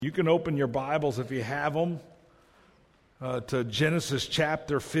You can open your Bibles, if you have them, to Genesis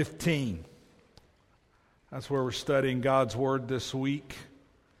chapter 15. That's where we're studying God's Word this week.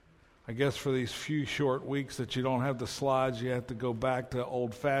 I guess for these few short weeks that you don't have the slides, you have to go back to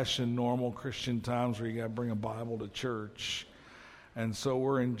old-fashioned, normal Christian times where you got to bring a Bible to church. And so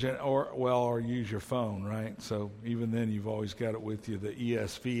we're in, or use your phone, right? So even then, you've always got it with you, the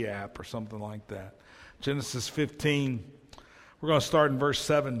ESV app or something like that. Genesis 15. We're going to start in verse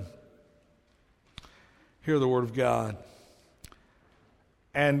 7. Hear the word of God.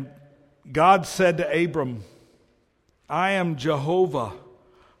 And God said to Abram, I am Jehovah,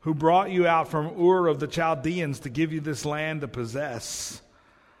 who brought you out from Ur of the Chaldeans to give you this land to possess.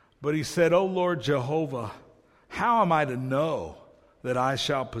 But he said, O Lord Jehovah, how am I to know that I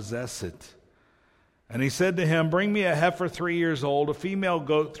shall possess it? And he said to him, bring me a heifer 3 years old, a female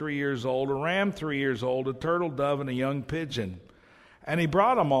goat 3 years old, a ram 3 years old, a turtle dove, and a young pigeon. And he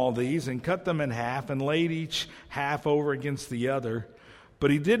brought him all these and cut them in half and laid each half over against the other.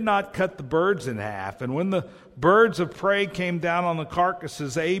 But he did not cut the birds in half. And when the birds of prey came down on the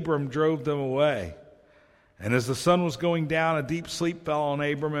carcasses, Abram drove them away. And as the sun was going down, a deep sleep fell on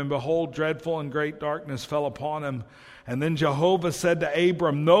Abram, and behold, dreadful and great darkness fell upon him. And then Jehovah said to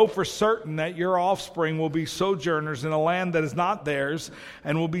Abram, know for certain that your offspring will be sojourners in a land that is not theirs,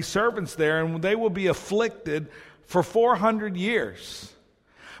 and will be servants there, and they will be afflicted for 400 years.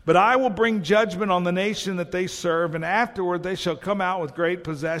 But I will bring judgment on the nation that they serve, and afterward they shall come out with great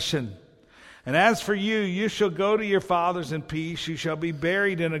possession. And as for you, you shall go to your fathers in peace. You shall be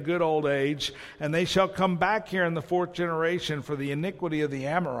buried in a good old age, and they shall come back here in the fourth generation, for the iniquity of the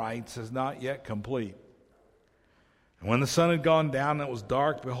Amorites is not yet complete. And when the sun had gone down and it was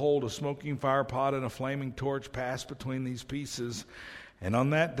dark, behold, a smoking firepot and a flaming torch passed between these pieces. And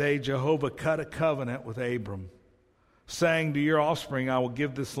on that day Jehovah cut a covenant with Abram, saying, to your offspring I will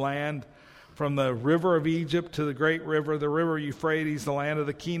give this land, from the river of Egypt to the great river, the river Euphrates, the land of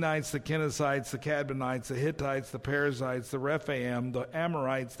the Kenites, the Kenizzites, the Cadmonites, the Hittites, the Perizzites, the Rephaim, the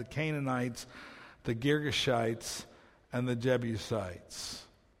Amorites, the Canaanites, the Girgashites, and the Jebusites.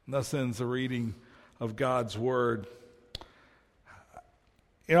 And thus ends the reading of God's Word.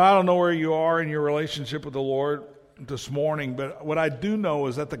 You know, I don't know where you are in your relationship with the Lord this morning, but what I do know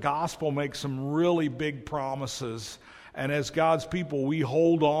is that the gospel makes some really big promises. And as God's people, we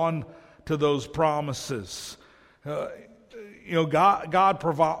hold on to those promises. God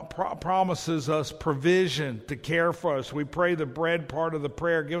promises us provision to care for us. We pray the bread part of the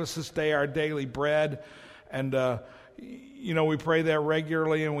prayer. Give us this day our daily bread. And, we pray that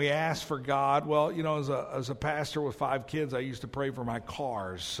regularly, and we ask for God. Well, as a pastor with 5 kids, I used to pray for my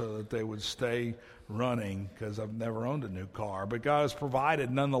cars so that they would stay running, because I've never owned a new car. But God has provided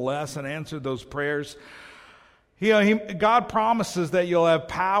nonetheless and answered those prayers. God promises that you'll have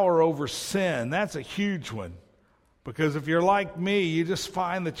power over sin. That's a huge one. Because if you're like me, you just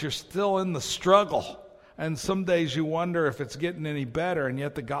find that you're still in the struggle. And some days you wonder if it's getting any better. And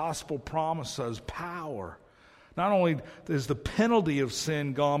yet the gospel promises power. Not only is the penalty of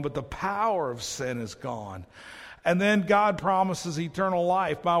sin gone, but the power of sin is gone. And then God promises eternal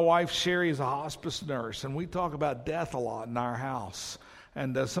life. My wife, Sherry, is a hospice nurse, and we talk about death a lot in our house.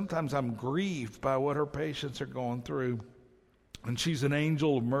 And sometimes I'm grieved by what her patients are going through. And she's an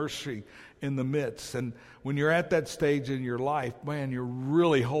angel of mercy in the midst. And when you're at that stage in your life, man, you're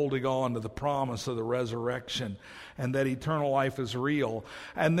really holding on to the promise of the resurrection and that eternal life is real.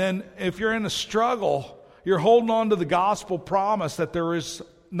 And then if you're in a struggle, you're holding on to the gospel promise that there is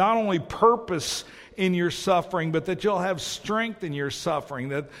not only purpose in your suffering, but that you'll have strength in your suffering,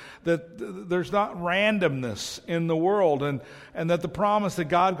 that there's not randomness in the world, and that the promise that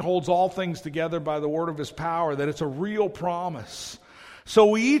God holds all things together by the word of his power, that it's a real promise. So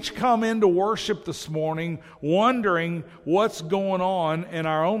we each come into worship this morning wondering what's going on in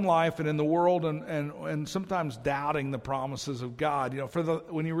our own life and in the world, and sometimes doubting the promises of God.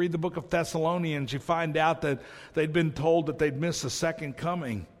 When you read the book of Thessalonians, you find out that they'd been told that they'd miss a second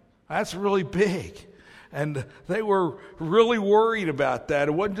coming. That's really big. And they were really worried about that.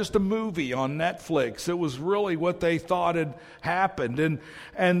 It wasn't just a movie on Netflix. It was really what they thought had happened.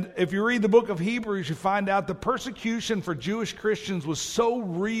 And if you read the book of Hebrews, you find out the persecution for Jewish Christians was so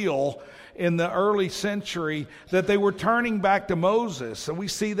real in the early century that they were turning back to Moses. And we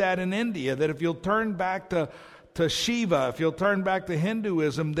see that in India, that if you'll turn back to Shiva, if you'll turn back to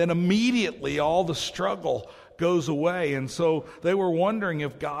Hinduism, then immediately all the struggle goes away. And so they were wondering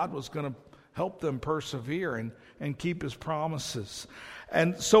if God was going to help them persevere and keep his promises.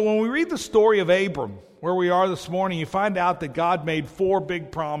 And so when we read the story of Abram, where we are this morning, you find out that God made 4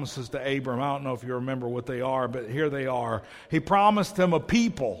 big promises to Abram. I don't know if you remember what they are, but here they are. He promised him a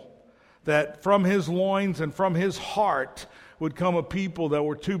people, that from his loins and from his heart would come a people that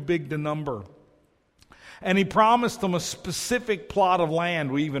were too big to number. And he promised them a specific plot of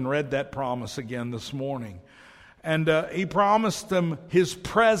land. We even read that promise again this morning. And he promised them his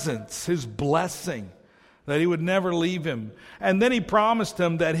presence, his blessing, that he would never leave him. And then he promised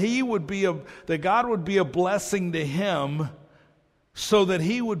him that that God would be a blessing to him, so that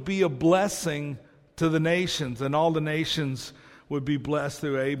he would be a blessing to the nations, and all the nations would be blessed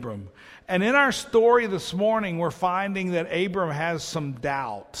through Abram. And in our story this morning, we're finding that Abram has some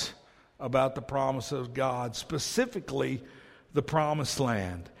doubt about the promise of God, specifically the promised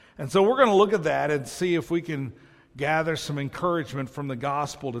land. And so we're going to look at that and see if we can gather some encouragement from the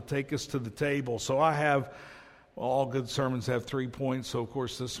gospel to take us to the table. So I have, all good sermons have 3 points, so of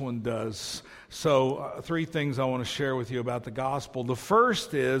course this one does. So 3 things I want to share with you about the gospel. The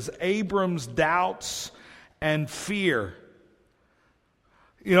first is Abram's doubts and fear.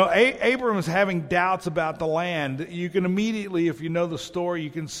 You know, Abram is having doubts about the land. You can immediately, if you know the story, you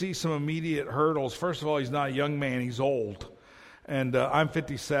can see some immediate hurdles. First of all, he's not a young man, he's old. And I'm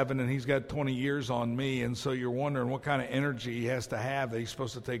 57, and he's got 20 years on me, and so you're wondering what kind of energy he has to have that he's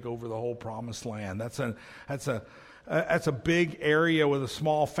supposed to take over the whole promised land. That's a big area with a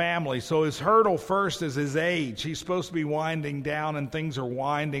small family. So his hurdle first is his age. He's supposed to be winding down, and things are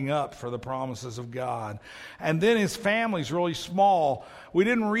winding up for the promises of God. And then his family's really small. We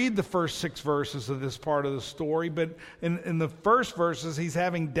didn't read the first 6 verses of this part of the story, but in the first verses, he's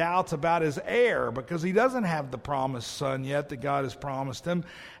having doubts about his heir because he doesn't have the promised son yet that God has promised him.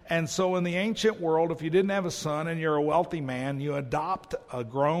 And so in the ancient world, if you didn't have a son and you're a wealthy man, you adopt a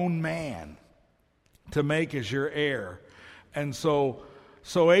grown man to make as your heir. And so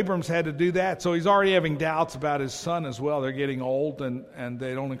Abram's had to do that. So he's already having doubts about his son as well. They're getting old, and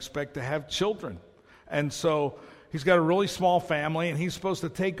they don't expect to have children. And so he's got a really small family, and he's supposed to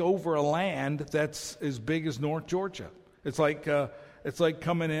take over a land that's as big as North Georgia. It's like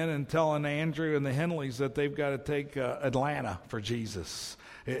coming in and telling Andrew and the Henleys that they've got to take Atlanta for Jesus.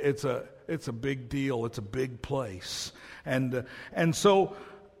 It's a big deal. It's a big place. And so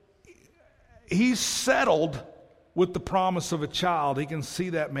he's settled with the promise of a child. He can see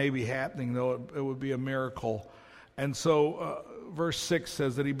that maybe happening, though it would be a miracle. And so verse 6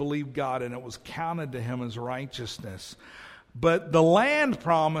 says that he believed God, and it was counted to him as righteousness. But the land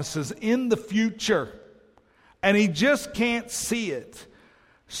promise is in the future, and he just can't see it.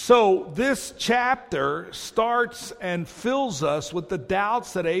 So this chapter starts and fills us with the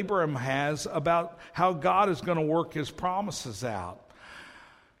doubts that Abraham has about how God is going to work his promises out.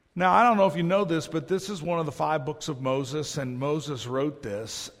 Now, I don't know if you know this, but this is one of the 5 books of Moses, and Moses wrote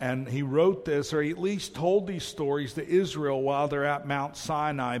this, and he wrote this, or he at least told these stories to Israel while they're at Mount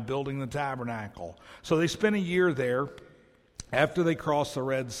Sinai building the tabernacle. So they spent a year there after they crossed the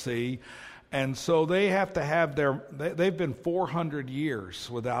Red Sea, and so they have to have they've been 400 years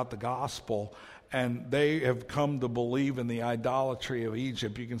without the gospel, and they have come to believe in the idolatry of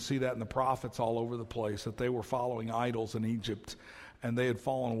Egypt. You can see that in the prophets all over the place, that they were following idols in Egypt, and they had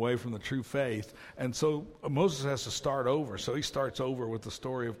fallen away from the true faith. And so Moses has to start over. So he starts over with the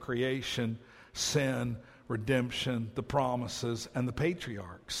story of creation, sin, redemption, the promises, and the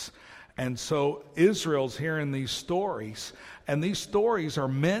patriarchs. And so Israel's hearing these stories, and these stories are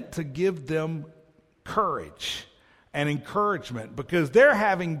meant to give them courage and encouragement because they're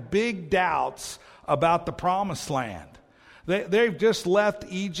having big doubts about the promised land. They've just left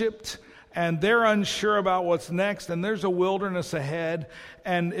Egypt, and they're unsure about what's next, and there's a wilderness ahead.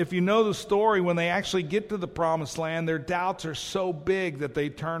 And if you know the story, when they actually get to the promised land, their doubts are so big that they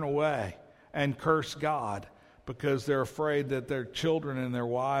turn away and curse God because they're afraid that their children and their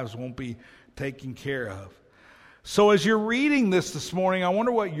wives won't be taken care of. So as you're reading this morning, I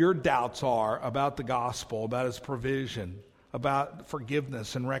wonder what your doubts are about the gospel, about his provision, about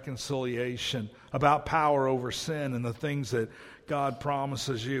forgiveness and reconciliation, about power over sin and the things that God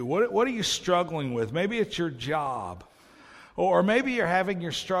promises you. What are you struggling with? Maybe it's your job. Or maybe you're having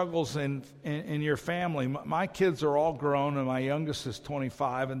your struggles in your family. My kids are all grown, and my youngest is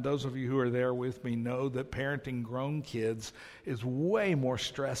 25, and those of you who are there with me know that parenting grown kids is way more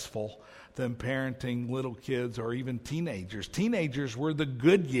stressful than parenting little kids or even teenagers. Teenagers were the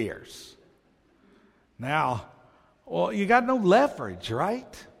good years. Now, well, you got no leverage,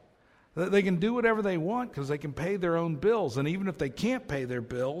 right? They can do whatever they want because they can pay their own bills. And even if they can't pay their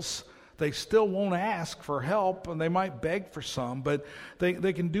bills, they still won't ask for help, and they might beg for some, but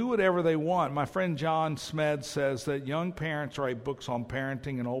they can do whatever they want. My friend John Smed says that young parents write books on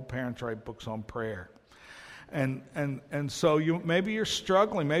parenting and old parents write books on prayer. And so maybe you're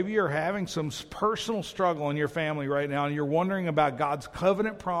struggling. Maybe you're having some personal struggle in your family right now, and you're wondering about God's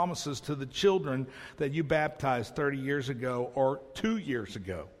covenant promises to the children that you baptized 30 years ago or 2 years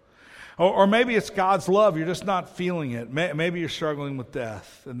ago. Or maybe it's God's love. You're just not feeling it. Maybe you're struggling with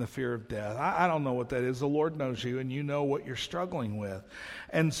death and the fear of death. I don't know what that is. The Lord knows you, and you know what you're struggling with.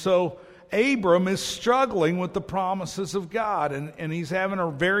 And so Abram is struggling with the promises of God, and he's having a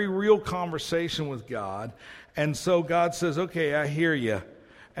very real conversation with God. And so God says, okay, I hear you.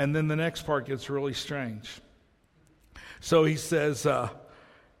 And then the next part gets really strange. So he says,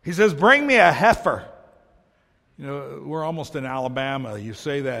 bring me a heifer. You know, we're almost in Alabama. You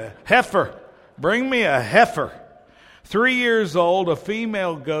say that, heifer, bring me a heifer. 3 years old, a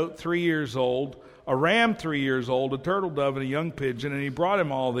female goat 3 years old, a ram 3 years old, a turtle dove, and a young pigeon. And he brought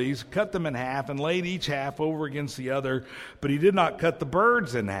him all these, cut them in half, and laid each half over against the other. But he did not cut the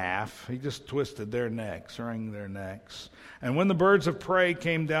birds in half. He just twisted their necks, wrung their necks. And when the birds of prey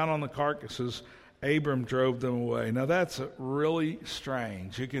came down on the carcasses, Abram drove them away. Now that's really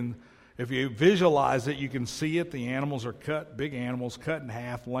strange. If you visualize it, you can see it. The animals are cut, big animals cut in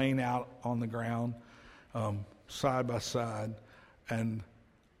half, laying out on the ground, side by side. And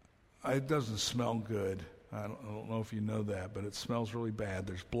it doesn't smell good. I don't know if you know that, but it smells really bad.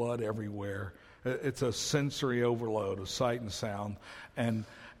 There's blood everywhere. It's a sensory overload of sight and sound, and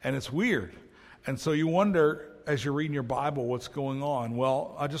it's weird. And so you wonder, as you're reading your Bible, what's going on.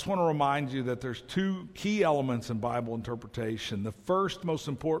 Well, I just want to remind you that there's two key elements in Bible interpretation. The first most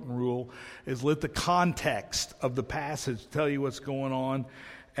important rule is let the context of the passage tell you what's going on.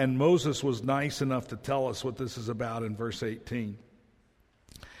 And Moses was nice enough to tell us what this is about in verse 18.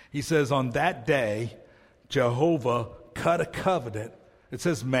 He says, on that day, Jehovah cut a covenant. It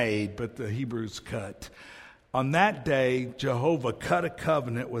says made, but the Hebrews cut. On that day, Jehovah cut a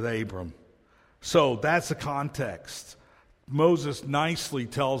covenant with Abram. So that's the context. Moses nicely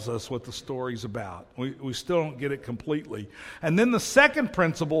tells us what the story's about. We still don't get it completely. And then the second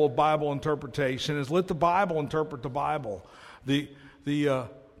principle of Bible interpretation is let the Bible interpret the Bible. The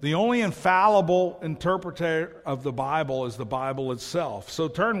only infallible interpreter of the Bible is the Bible itself. So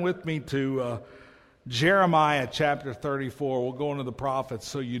turn with me to Jeremiah chapter 34. We'll go into the prophets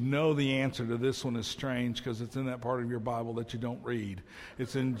so you know the answer to this one is strange because it's in that part of your Bible that you don't read.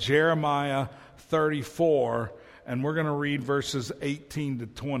 It's in Jeremiah 34, and we're going to read verses 18 to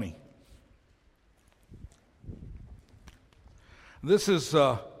 20. This is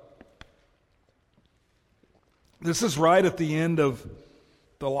right at the end of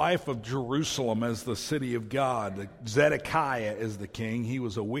the life of Jerusalem as the city of God. Zedekiah is the king. He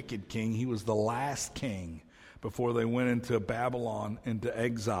was a wicked king. He was the last king before they went into Babylon, into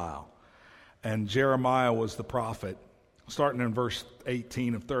exile. And Jeremiah was the prophet. Starting in verse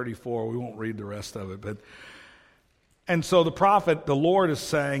 18 of 34, we won't read the rest of it. And so the prophet, the Lord is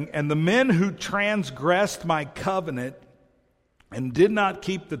saying, and the men who transgressed my covenant and did not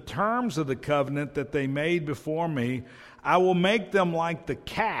keep the terms of the covenant that they made before me, I will make them like the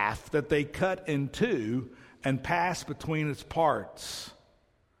calf that they cut in two and pass between its parts.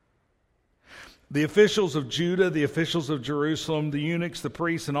 The officials of Judah, the officials of Jerusalem, the eunuchs, the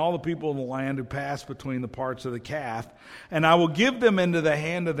priests, and all the people in the land who pass between the parts of the calf, and I will give them into the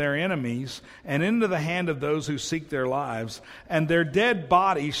hand of their enemies and into the hand of those who seek their lives, and their dead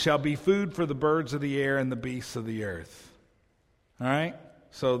bodies shall be food for the birds of the air and the beasts of the earth. All right?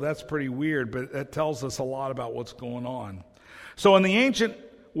 So that's pretty weird, but that tells us a lot about what's going on. So in the ancient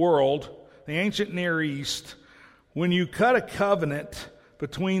world, the ancient Near East, when you cut a covenant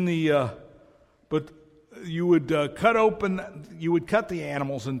between you would cut the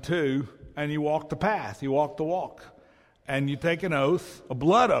animals in two, and you walk the path, you walk the walk. And you take an oath, a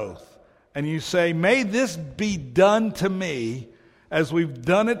blood oath, and you say, may this be done to me as we've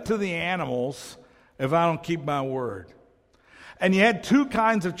done it to the animals if I don't keep my word. And you had two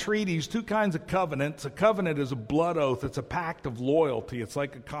kinds of treaties, two kinds of covenants. A covenant is a blood oath. It's a pact of loyalty. It's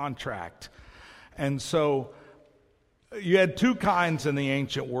like a contract. And so you had two kinds in the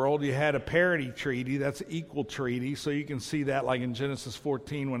ancient world. You had a parity treaty. That's an equal treaty. So you can see that like in Genesis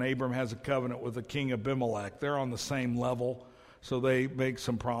 14 when Abram has a covenant with the king Abimelech. They're on the same level. So they make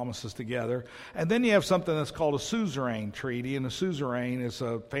some promises together. And then you have something that's called a suzerain treaty. And a suzerain is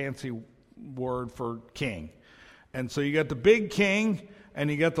a fancy word for king. And so you got the big king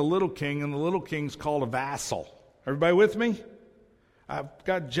and you got the little king, and the little king's called a vassal. Everybody with me? I've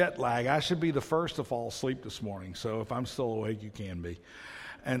got jet lag. I should be the first to fall asleep this morning, so if I'm still awake, you can be.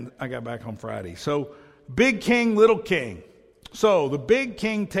 And I got back on Friday. So big king, little king. So the big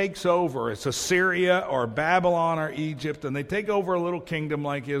king takes over. It's Assyria or Babylon or Egypt, and they take over a little kingdom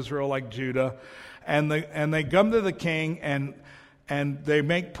like Israel, like Judah, and they come to the king and they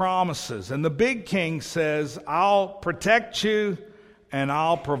make promises. And the big king says, I'll protect you and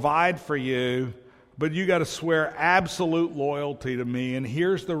I'll provide for you, but you got to swear absolute loyalty to me, and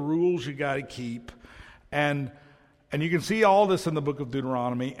here's the rules you got to keep. And you can see all this in the book of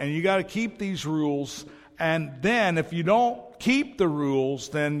Deuteronomy, and you got to keep these rules. And then if you don't keep the rules,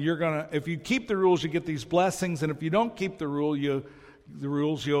 then if you keep the rules, you get these blessings. And if you don't keep the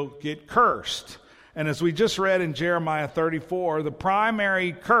rules, you'll get cursed. And as we just read in Jeremiah 34, the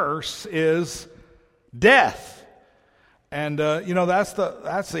primary curse is death. And, that's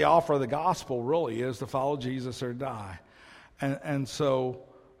the offer of the gospel, really, is to follow Jesus or die. And so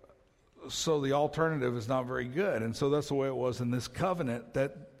the alternative is not very good. And so that's the way it was in this covenant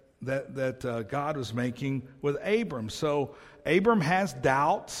that God was making with Abram. So Abram has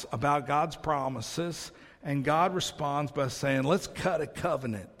doubts about God's promises, and God responds by saying, let's cut a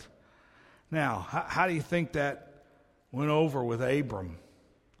covenant. Now, how do you think that went over with Abram?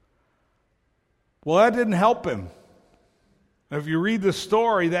 Well, that didn't help him. If you read the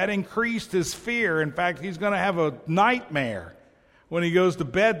story, that increased his fear. In fact, he's going to have a nightmare when he goes to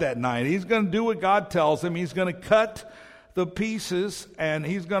bed that night. He's going to do what God tells him. He's going to cut the pieces, and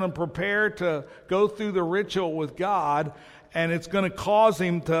he's going to prepare to go through the ritual with God, and it's going to cause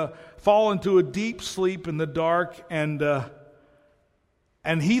him to fall into a deep sleep in the dark, and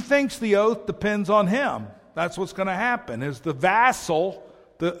he thinks the oath depends on him. That's what's going to happen, is the vassal,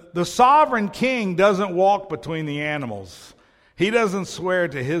 the sovereign king doesn't walk between the animals. He doesn't swear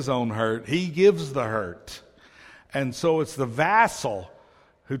to his own hurt. He gives the hurt. And so it's the vassal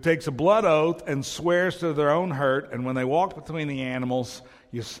who takes a blood oath and swears to their own hurt. And when they walk between the animals,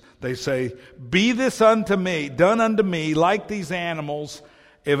 they say, be this unto me, done unto me, like these animals,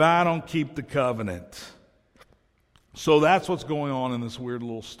 if I don't keep the covenant. So that's what's going on in this weird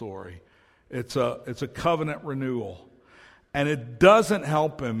little story. It's a covenant renewal. And it doesn't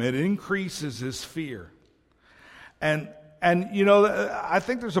help him. It increases his fear. And I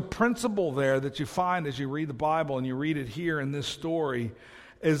think there's a principle there that you find as you read the Bible, and you read it here in this story,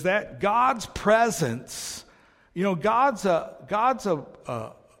 is that God's presence, God's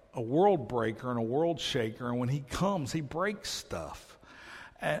a world breaker and a world shaker, and when he comes, he breaks stuff.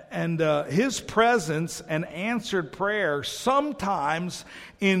 And his presence and answered prayer sometimes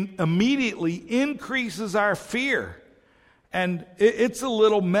immediately increases our fear. And it's a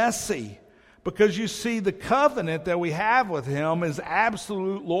little messy, because you see the covenant that we have with him is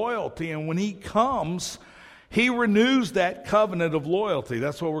absolute loyalty. And when he comes, he renews that covenant of loyalty.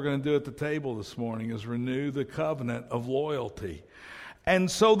 That's what we're going to do at the table this morning, is renew the covenant of loyalty. And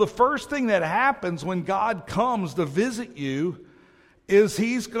so the first thing that happens when God comes to visit you is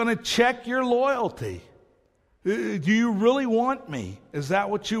he's going to check your loyalty. Do you really want me? Is that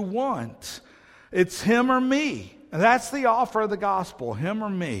what you want? It's him or me. And that's the offer of the gospel, him or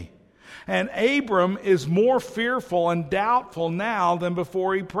me. And Abram is more fearful and doubtful now than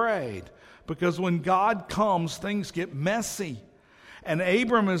before he prayed. Because when God comes, things get messy. And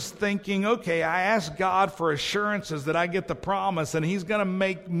Abram is thinking, okay, I asked God for assurances that I get the promise, and he's going to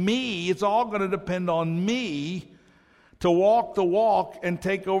make me, it's all going to depend on me to walk the walk and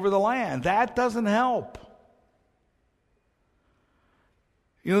take over the land. That doesn't help.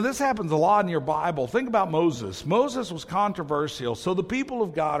 This happens a lot in your Bible. Think about Moses. Moses was controversial. So the people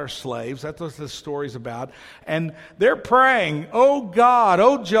of God are slaves. That's what this story's about. And they're praying, oh God,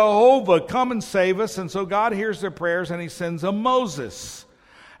 oh Jehovah, come and save us. And so God hears their prayers, and he sends them Moses.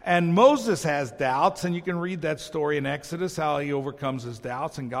 And Moses has doubts, and you can read that story in Exodus, how he overcomes his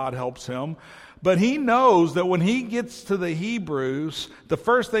doubts, and God helps him. But he knows that when he gets to the Hebrews, the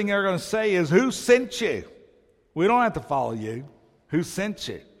first thing they're going to say is, who sent you? We don't have to follow you. Who sent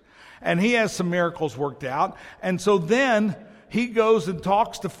you? And he has some miracles worked out. And so then he goes and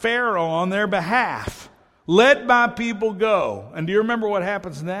talks to Pharaoh on their behalf. Let my people go. And do you remember what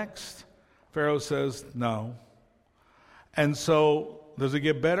happens next? Pharaoh says, no. And so does it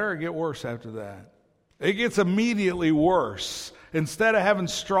get better or get worse after that? It gets immediately worse. Instead of having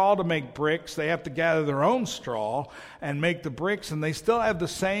straw to make bricks, they have to gather their own straw and make the bricks, and they still have the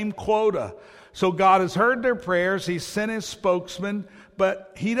same quota. So God has heard their prayers. He sent his spokesman,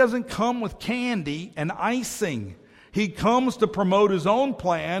 but he doesn't come with candy and icing. He comes to promote his own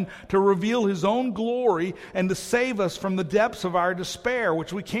plan, to reveal his own glory, and to save us from the depths of our despair,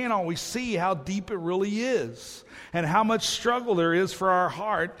 which we can't always see how deep it really is, and how much struggle there is for our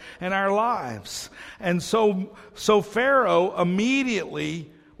heart and our lives. And so Pharaoh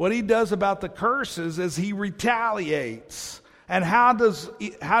immediately, what he does about the curses is he retaliates. And how do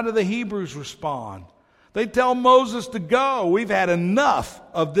the Hebrews respond? They tell Moses to go. We've had enough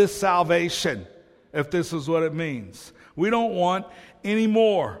of this salvation, if this is what it means. We don't want any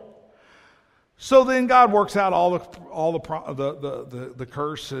more. So then God works out all the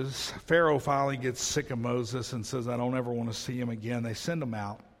curses. Pharaoh finally gets sick of Moses and says, I don't ever want to see him again. They send him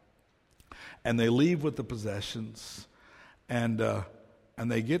out, and they leave with the possessions, and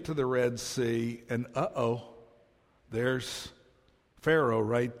they get to the Red Sea, and there's Pharaoh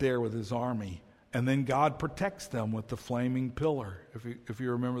right there with his army. And then God protects them with the flaming pillar, if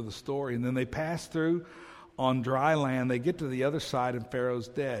you remember the story. And then they pass through on dry land. They get to the other side, and Pharaoh's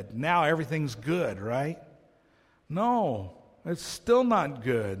dead. Now everything's good, right? No, it's still not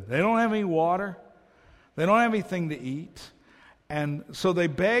good. They don't have any water. They don't have anything to eat. And so they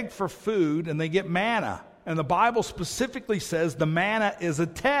beg for food, and they get manna. And the Bible specifically says the manna is a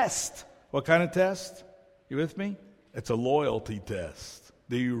test. What kind of test? You with me? It's a loyalty test.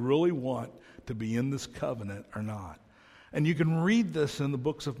 Do you really want to be in this covenant or not? And you can read this in the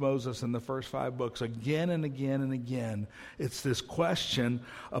books of Moses in the first 5 books again and again and again. It's this question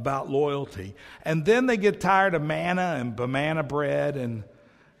about loyalty. And then they get tired of manna and banana bread and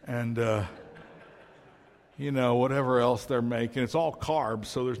whatever else they're making. It's all carbs,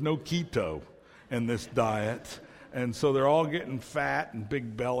 so there's no keto in this diet. And so they're all getting fat and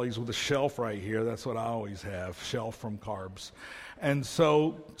big bellies with a shelf right here. That's what I always have, shelf from carbs. And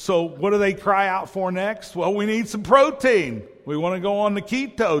so what do they cry out for next? Well, we need some protein. We want to go on the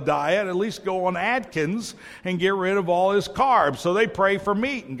keto diet, at least go on Atkins and get rid of all his carbs. So they pray for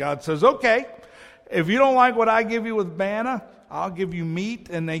meat. And God says, okay, if you don't like what I give you with manna, I'll give you meat.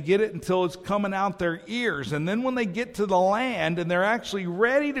 And they get it until it's coming out their ears. And then when they get to the land and they're actually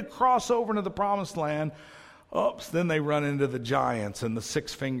ready to cross over into the promised land, then they run into the giants and the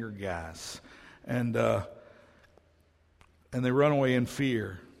 6-finger guys. And they run away in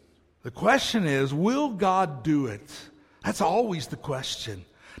fear. The question is, will God do it? That's always the question.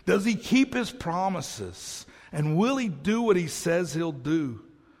 Does he keep his promises? And will he do what he says he'll do?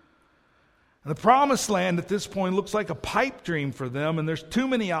 And the promised land at this point looks like a pipe dream for them, and there's too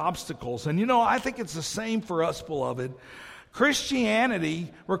many obstacles. And I think it's the same for us, beloved.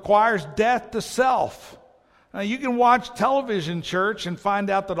 Christianity requires death to self. Now, you can watch television, church, and find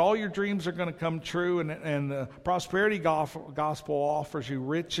out that all your dreams are going to come true, and the prosperity gospel offers you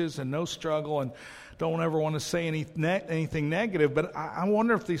riches and no struggle, and don't ever want to say anything negative. But I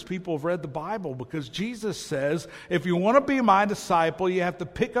wonder if these people have read the Bible, because Jesus says, if you want to be my disciple, you have to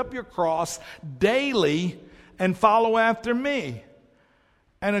pick up your cross daily and follow after me.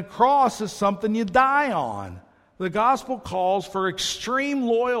 And a cross is something you die on. The gospel calls for extreme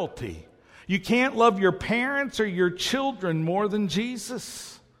loyalty. You can't love your parents or your children more than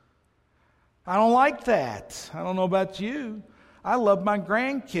Jesus. I don't like that. I don't know about you. I love my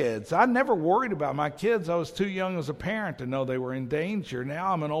grandkids. I never worried about my kids. I was too young as a parent to know they were in danger.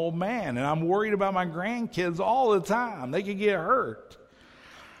 Now I'm an old man, and I'm worried about my grandkids all the time. They could get hurt.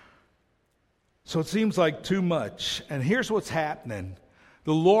 So it seems like too much. And here's what's happening.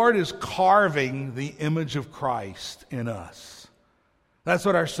 The Lord is carving the image of Christ in us. That's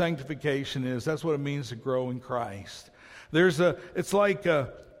what our sanctification is. That's what it means to grow in Christ. It's like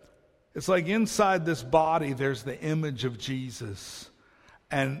inside this body there's the image of Jesus,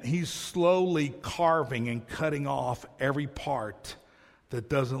 and he's slowly carving and cutting off every part that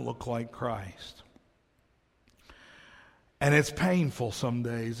doesn't look like Christ. And it's painful some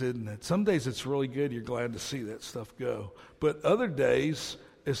days, isn't it? Some days it's really good. You're glad to see that stuff go. But other days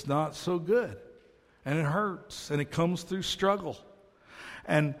it's not so good, and it hurts, and it comes through struggle.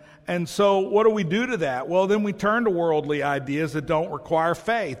 And so what do we do to that? Well, then we turn to worldly ideas that don't require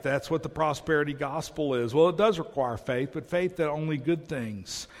faith. That's what the prosperity gospel is. Well, it does require faith, but faith that only good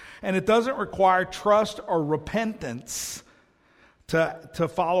things. And it doesn't require trust or repentance to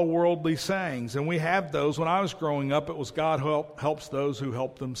follow worldly sayings. And we have those. When I was growing up, it was God helps those who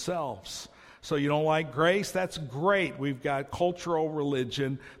help themselves. So you don't like grace? That's great. We've got cultural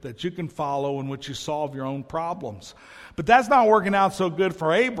religion that you can follow in which you solve your own problems. But that's not working out so good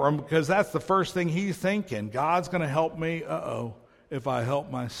for Abram, because that's the first thing he's thinking. God's going to help me, if I help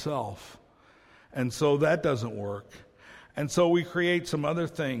myself. And so that doesn't work. And so we create some other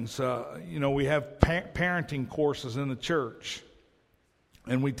things. We have parenting courses in the church.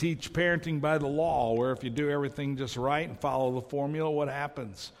 And we teach parenting by the law, where if you do everything just right and follow the formula, what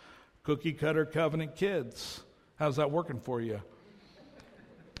happens? Cookie cutter covenant kids. How's that working for you?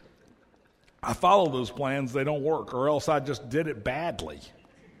 I follow those plans, they don't work, or else I just did it badly.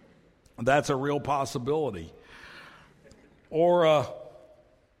 That's a real possibility. Or,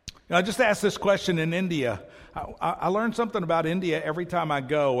 I just asked this question in India. I learned something about India every time I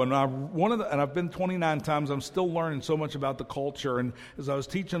go, and I've been 29 times. I'm still learning so much about the culture. And as I was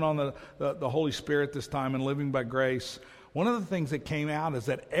teaching on the Holy Spirit this time and living by grace, one of the things that came out is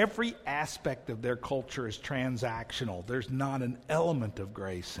that every aspect of their culture is transactional. There's not an element of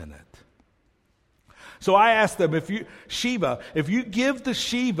grace in it. So I asked them, if you give to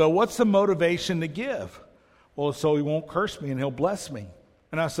Shiva, what's the motivation to give? Well, so he won't curse me and he'll bless me.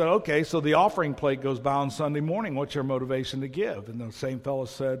 And I said, okay, so the offering plate goes by on Sunday morning. What's your motivation to give? And the same fellow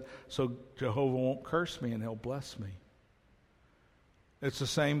said, so Jehovah won't curse me and he'll bless me. It's the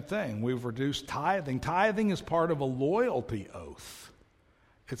same thing. We've reduced tithing. Tithing is part of a loyalty oath.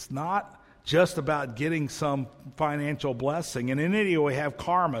 It's not just about getting some financial blessing. And in India, we have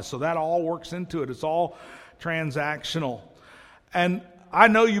karma, so that all works into it. It's all transactional. And I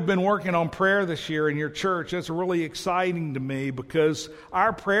know you've been working on prayer this year in your church. That's really exciting to me because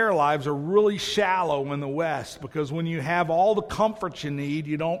our prayer lives are really shallow in the West, because when you have all the comfort you need,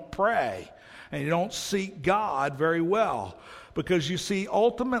 you don't pray and you don't seek God very well. Because you see,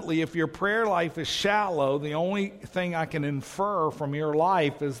 ultimately, if your prayer life is shallow, the only thing I can infer from your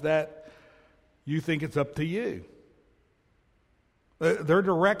life is that you think it's up to you. They're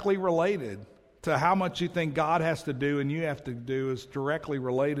directly related. To how much you think God has to do and you have to do is directly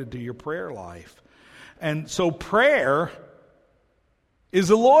related to your prayer life. And so prayer is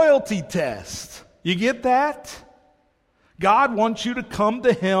a loyalty test. You get that? God wants you to come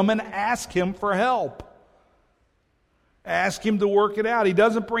to Him and ask Him for help. Ask Him to work it out. He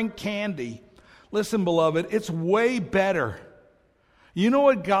doesn't bring candy. Listen, beloved, it's way better. You know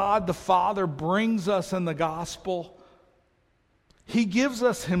what God the Father brings us in the gospel? He gives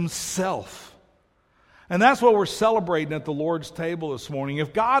us Himself. And that's what we're celebrating at the Lord's table this morning.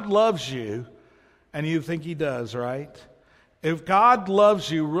 If God loves you, and you think He does, right? If God loves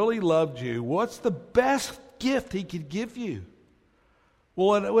you, really loved you, what's the best gift He could give you?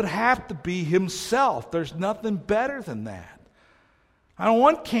 Well, it would have to be Himself. There's nothing better than that. I don't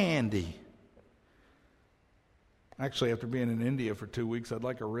want candy. Actually, after being in India for 2 weeks, I'd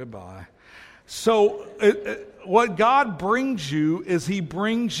like a ribeye. So what God brings you is He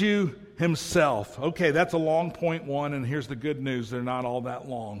brings you Himself. Okay, that's a long point one, and here's the good news. They're not all that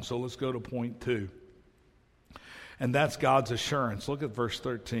long. So let's go to point two. And that's God's assurance. Look at verse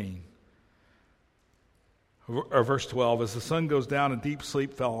 13. Or verse 12. As the sun goes down, a deep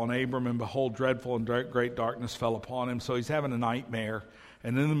sleep fell on Abram, and behold, dreadful and great darkness fell upon him. So he's having a nightmare.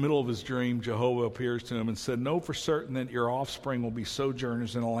 And in the middle of his dream, Jehovah appears to him and said, know for certain that your offspring will be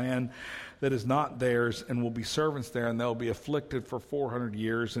sojourners in a land that is not theirs, and will be servants there, and they'll be afflicted for 400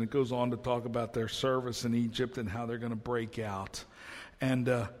 years. And it goes on to talk about their service in Egypt and how they're going to break out.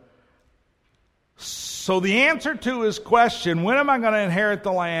 And so the answer to his question, when am I going to inherit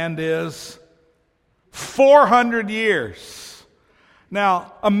the land, is 400 years.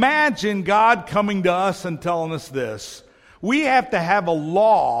 Now, imagine God coming to us and telling us this. We have to have a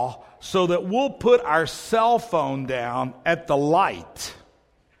law so that we'll put our cell phone down at the light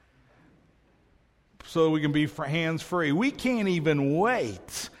so we can be hands-free. We can't even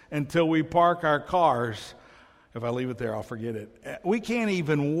wait until we park our cars. If I leave it there, I'll forget it. We can't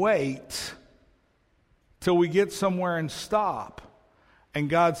even wait till we get somewhere and stop. And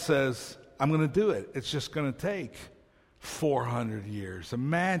God says, I'm going to do it. It's just going to take 400 years.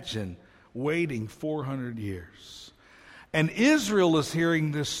 Imagine waiting 400 years. And Israel is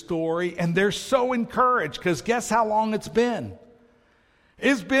hearing this story, and they're so encouraged, because guess how long it's been?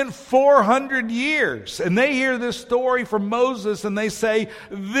 It's been 400 years. And they hear this story from Moses, and they say,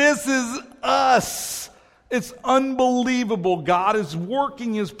 this is us. It's unbelievable. God is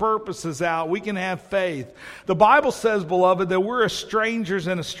working His purposes out. We can have faith. The Bible says, beloved, that we're strangers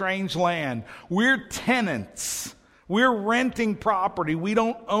in a strange land. We're tenants. We're renting property. We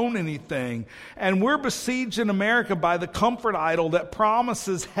don't own anything. And we're besieged in America by the comfort idol that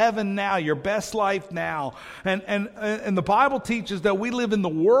promises heaven now, your best life now. And the Bible teaches that we live in the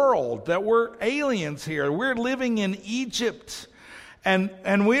world, that we're aliens here. We're living in Egypt.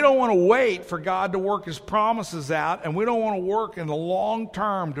 And we don't want to wait for God to work His promises out, and we don't want to work in the long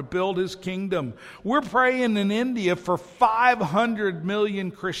term to build His kingdom. We're praying in India for 500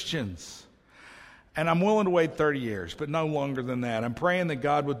 million Christians. And I'm willing to wait 30 years, but no longer than that. I'm praying that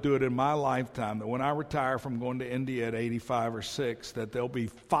God would do it in my lifetime, that when I retire from going to India at 85 or 6, that there'll be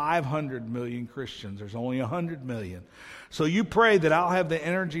 500 million Christians. There's only 100 million. So you pray that I'll have the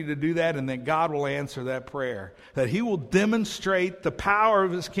energy to do that and that God will answer that prayer, that He will demonstrate the power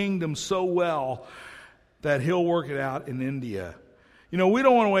of His kingdom so well that He'll work it out in India. You know, we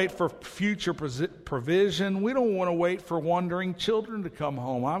don't want to wait for future provision. We don't want to wait for wandering children to come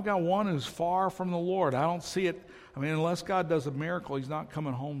home. I've got one who's far from the Lord. I don't see it. I mean, unless God does a miracle, he's not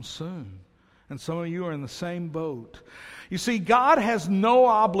coming home soon. And some of you are in the same boat. You see, God has no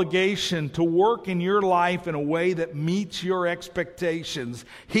obligation to work in your life in a way that meets your expectations.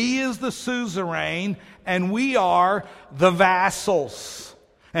 He is the suzerain, and we are the vassals.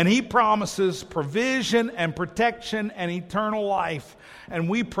 And He promises provision and protection and eternal life. And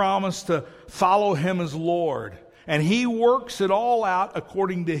we promise to follow Him as Lord. And He works it all out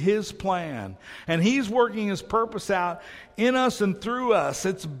according to His plan. And He's working His purpose out in us and through us.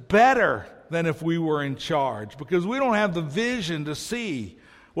 It's better than if we were in charge, because we don't have the vision to see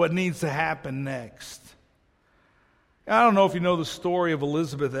what needs to happen next. I don't know if you know the story of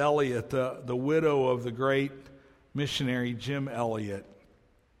Elisabeth Elliot, the widow of the great missionary Jim Elliot.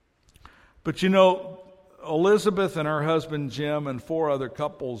 But you know, Elizabeth and her husband Jim and 4 other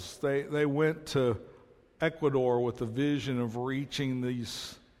couples, they went to Ecuador with the vision of reaching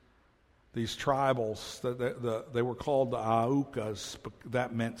these tribals. They were called the Aucas.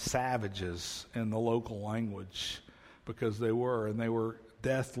 That meant savages in the local language, because they were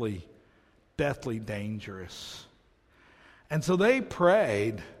deathly dangerous. And so they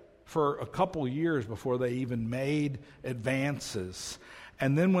prayed for a couple years before they even made advances.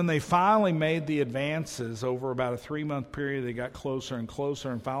 And then when they finally made the advances, over about a 3-month period, they got closer and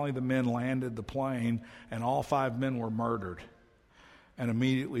closer, and finally the men landed the plane, and all 5 men were murdered. And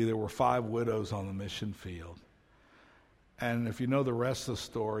immediately there were 5 widows on the mission field. And if you know the rest of the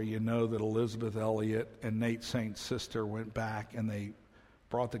story, you know that Elisabeth Elliot and Nate Saint's sister went back and they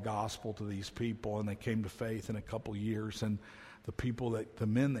brought the gospel to these people, and they came to faith in a couple years. And the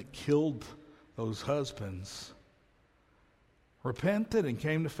men that killed those husbands repented and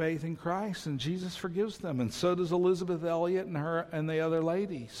came to faith in Christ, and Jesus forgives them. And so does Elisabeth Elliot and her and the other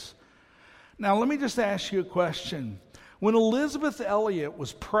ladies. Now, let me just ask you a question. When Elisabeth Elliot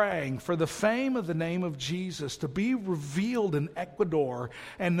was praying for the fame of the name of Jesus to be revealed in Ecuador,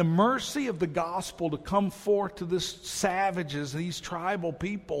 and the mercy of the gospel to come forth to these savages, these tribal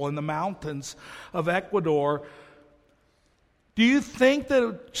people in the mountains of Ecuador, do you think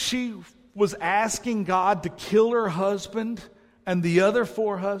that she was asking God to kill her husband and the other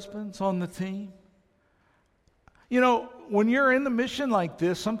 4 husbands on the team? You know, when you're in the mission like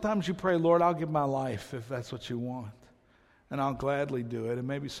this, sometimes you pray, Lord, I'll give my life if that's what you want. And I'll gladly do it. And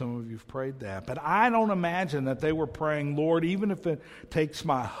maybe some of you have prayed that. But I don't imagine that they were praying, Lord, even if it takes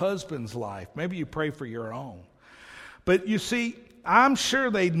my husband's life. Maybe you pray for your own. But you see, I'm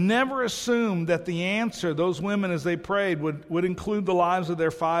sure they never assumed that the answer, those women as they prayed, would include the lives of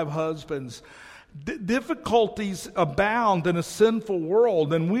their 5 husbands. Difficulties abound in a sinful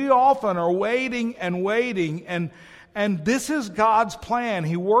world, and we often are waiting, and this is God's plan.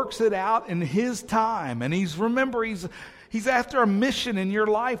 He works it out in His time, and He's after a mission in your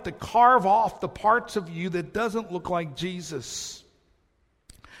life to carve off the parts of you that doesn't look like Jesus.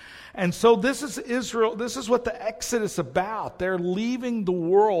 And so this is Israel. This is what the Exodus is about. They're leaving the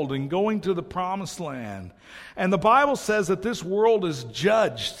world and going to the promised land. And the Bible says that this world is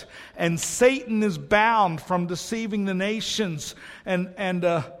judged, and Satan is bound from deceiving the nations.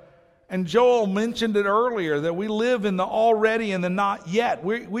 And Joel mentioned it earlier, that we live in the already and the not yet.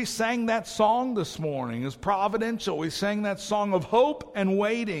 We sang that song this morning. It's providential. We sang that song of hope and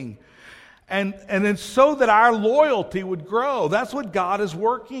waiting. And it's so that our loyalty would grow. That's what God is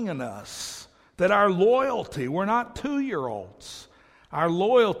working in us. That our loyalty, we're not 2-year-olds. Our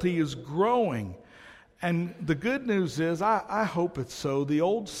loyalty is growing. And the good news is, I hope it's so, the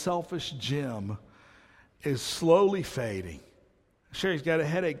old selfish Jim is slowly fading. Sherry's got a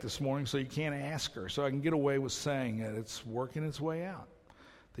headache this morning, so you can't ask her. So I can get away with saying that it's working its way out.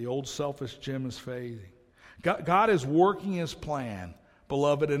 The old selfish Jim is fading. God is working His plan,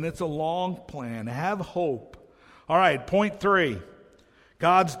 beloved, and it's a long plan. Have hope. All right, point 3.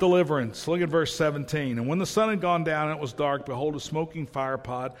 God's deliverance. Look at verse 17. And when the sun had gone down and it was dark, behold, a smoking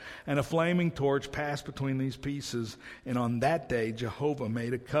firepot and a flaming torch passed between these pieces. And on that day, Jehovah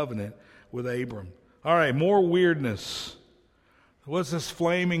made a covenant with Abram. All right, more weirdness. Was this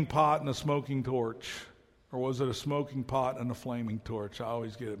flaming pot and a smoking torch? Or was it a smoking pot and a flaming torch? I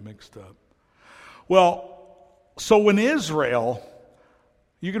always get it mixed up. Well, so when Israel,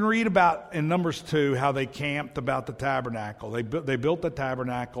 You can read about in Numbers 2 how they camped about the tabernacle. They built the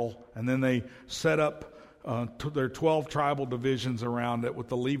tabernacle, and then they set up their 12 tribal divisions around it, with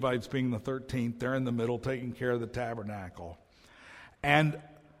the Levites being the 13th. They're in the middle taking care of the tabernacle. And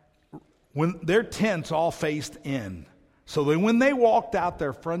when their tents all faced in. So when they walked out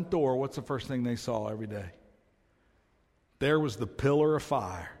their front door, what's the first thing they saw every day? There was the pillar of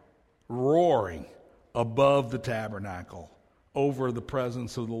fire roaring above the tabernacle over the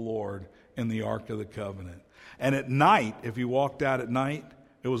presence of the Lord in the Ark of the Covenant. And at night, if you walked out at night,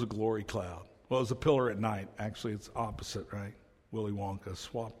 it was a glory cloud. Well, it was a pillar at night. Actually, it's opposite, right? Willy Wonka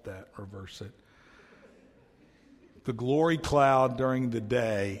swapped that, reverse it. The glory cloud during the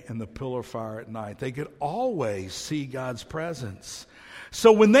day and the pillar of fire at night. They could always see God's presence.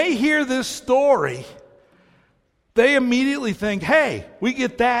 So when they hear this story, they immediately think, hey, we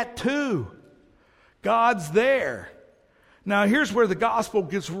get that too. God's there. Now here's where the gospel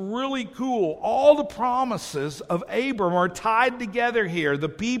gets really cool. All the promises of Abram are tied together here. The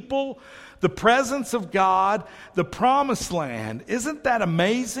people, the presence of God, the promised land. Isn't that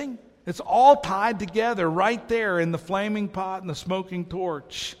amazing? It's all tied together right there in the flaming pot and the smoking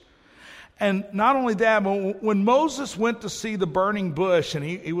torch. And not only that, but when Moses went to see the burning bush, and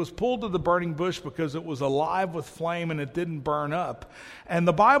he was pulled to the burning bush because it was alive with flame and it didn't burn up. And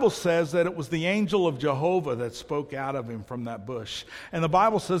the Bible says that it was the angel of Jehovah that spoke out of him from that bush. And the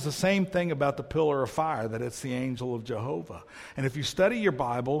Bible says the same thing about the pillar of fire, that it's the angel of Jehovah. And if you study your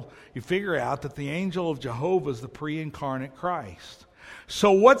Bible, you figure out that the angel of Jehovah is the pre-incarnate Christ.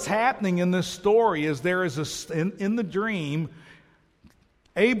 So what's happening in this story is there is in the dream,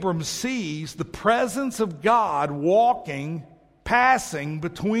 Abram sees the presence of God passing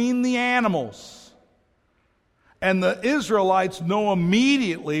between the animals. And the Israelites know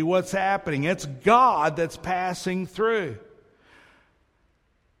immediately what's happening. It's God that's passing through.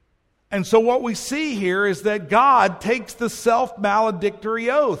 And so what we see here is that God takes the self-maledictory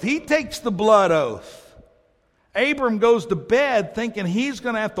oath. He takes the blood oath. Abram goes to bed thinking he's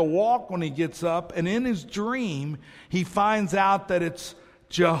going to have to walk when he gets up. And in his dream, he finds out that it's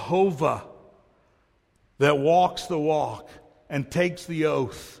Jehovah that walks the walk and takes the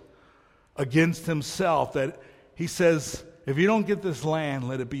oath against himself, that he says, if you don't get this land,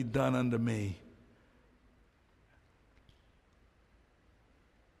 let it be done unto me.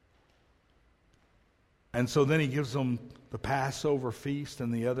 And so then he gives them the Passover feast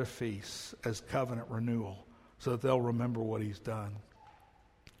and the other feasts as covenant renewal, so that they'll remember what he's done.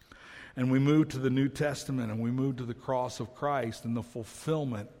 And we move to the New Testament, and we move to the cross of Christ and the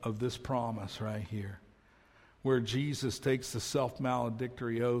fulfillment of this promise right here, where Jesus takes the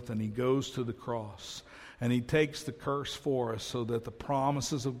self-maledictory oath and he goes to the cross and he takes the curse for us so that the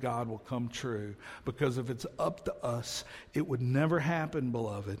promises of God will come true. Because if it's up to us, it would never happen,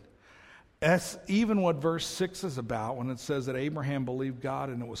 beloved. That's even what verse 6 is about when it says that Abraham believed God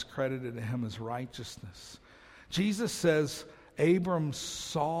and it was credited to him as righteousness. Jesus says, Abram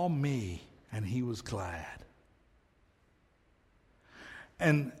saw me and he was glad.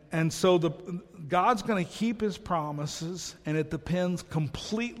 And so God's going to keep his promises, and it depends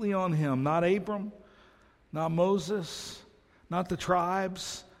completely on him. Not Abram, not Moses, not the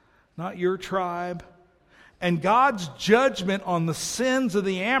tribes, not your tribe. And God's judgment on the sins of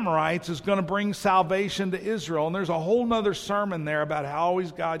the Amorites is going to bring salvation to Israel. And there's a whole other sermon there about how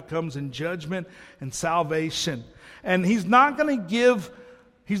always God comes in judgment and salvation. And he's not going to give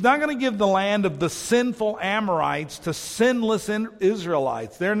the land of the sinful Amorites to sinless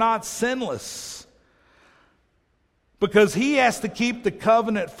Israelites. They're not sinless, because he has to keep the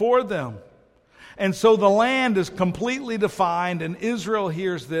covenant for them. And so the land is completely defined, and Israel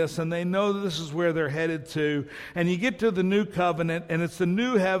hears this, and they know this is where they're headed to. And you get to the new covenant, and it's the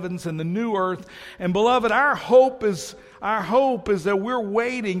new heavens and the new earth. And beloved, our hope is that we're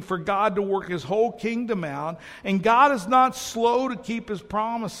waiting for God to work his whole kingdom out. And God is not slow to keep his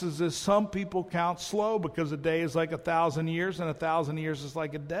promises, as some people count slow, because a day is like 1,000 years, and 1,000 years is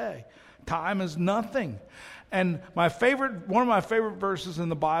like a day. Time is nothing. And one of my favorite verses in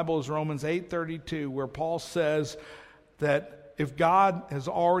the Bible is Romans 8:32, where Paul says that if God has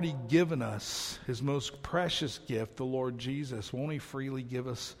already given us his most precious gift, the Lord Jesus, won't he freely give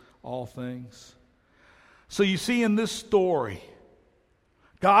us all things? So you see in this story,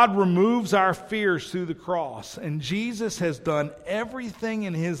 God removes our fears through the cross, and Jesus has done everything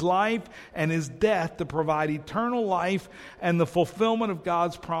in his life and his death to provide eternal life and the fulfillment of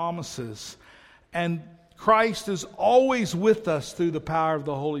God's promises. And Christ is always with us through the power of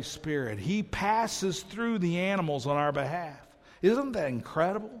the Holy Spirit. He passes through the animals on our behalf. Isn't that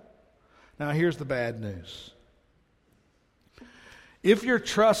incredible? Now here's the bad news. If you're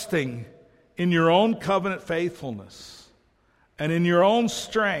trusting in your own covenant faithfulness and in your own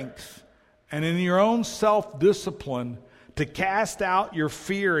strength and in your own self-discipline to cast out your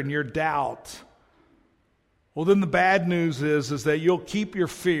fear and your doubt, well, then the bad news is that you'll keep your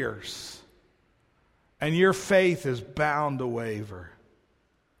fears and your faith is bound to waver.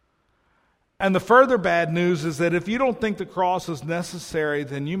 And the further bad news is that if you don't think the cross is necessary,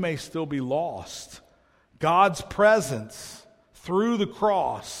 then you may still be lost. God's presence through the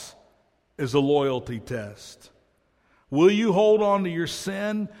cross is a loyalty test. Will you hold on to your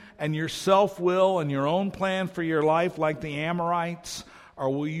sin and your self-will and your own plan for your life like the Amorites, or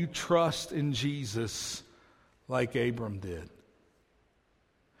will you trust in Jesus like Abram did?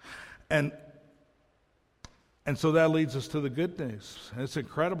 And so that leads us to the good news. It's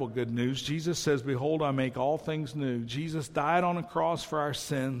incredible good news. Jesus says, "Behold, I make all things new." Jesus died on a cross for our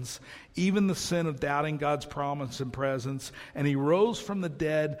sins, even the sin of doubting God's promise and presence. And he rose from the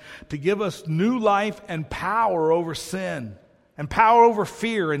dead to give us new life and power over sin and power over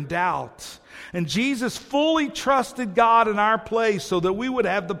fear and doubt. And Jesus fully trusted God in our place so that we would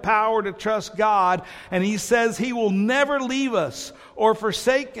have the power to trust God. And he says he will never leave us or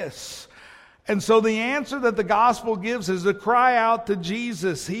forsake us. And so the answer that the gospel gives is to cry out to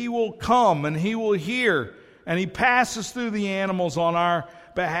Jesus. He will come and he will hear, and he passes through the animals on our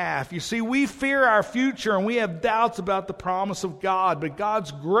behalf. You see, we fear our future and we have doubts about the promise of God, but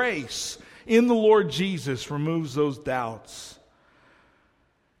God's grace in the Lord Jesus removes those doubts.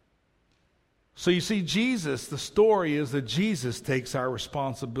 So you see, Jesus, the story is that Jesus takes our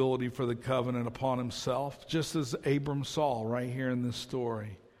responsibility for the covenant upon himself, just as Abram saw right here in this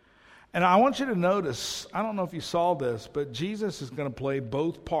story. And I want you to notice, I don't know if you saw this, but Jesus is going to play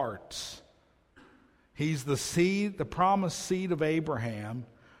both parts. He's the seed, the promised seed of Abraham,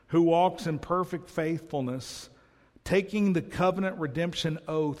 who walks in perfect faithfulness, taking the covenant redemption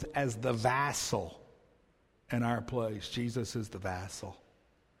oath as the vassal in our place. Jesus is the vassal.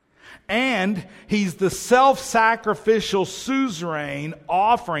 And he's the self-sacrificial suzerain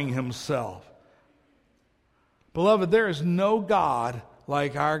offering himself. Beloved, there is no God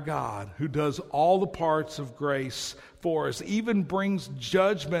like our God, who does all the parts of grace for us, even brings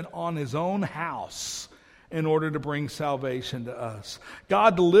judgment on his own house in order to bring salvation to us.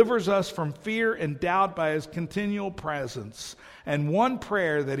 God delivers us from fear and doubt by his continual presence, and one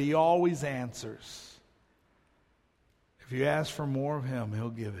prayer that he always answers. If you ask for more of him, he'll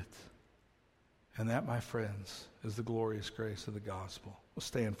give it. And that, my friends, is the glorious grace of the gospel. We'll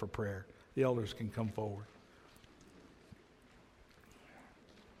stand for prayer. The elders can come forward.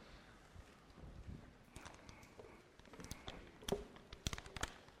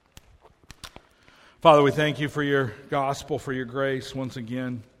 Father, we thank you for your gospel, for your grace once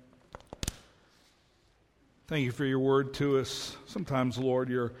again. Thank you for your word to us. Sometimes, Lord,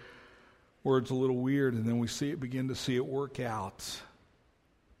 your word's a little weird, and then we begin to see it work out.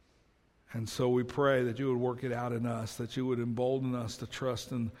 And so we pray that you would work it out in us, that you would embolden us to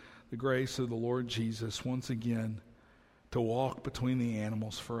trust in the grace of the Lord Jesus once again, to walk between the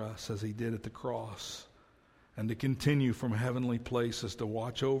animals for us as he did at the cross. And to continue from heavenly places to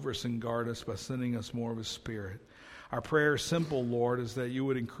watch over us and guard us by sending us more of his Spirit. Our prayer is simple, Lord, is that you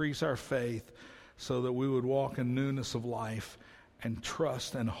would increase our faith so that we would walk in newness of life and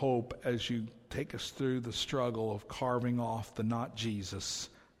trust and hope as you take us through the struggle of carving off the not Jesus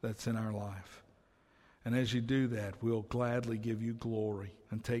that's in our life. And as you do that, we'll gladly give you glory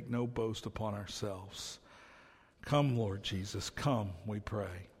and take no boast upon ourselves. Come, Lord Jesus, come, we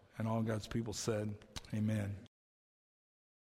pray. And all God's people said, amen.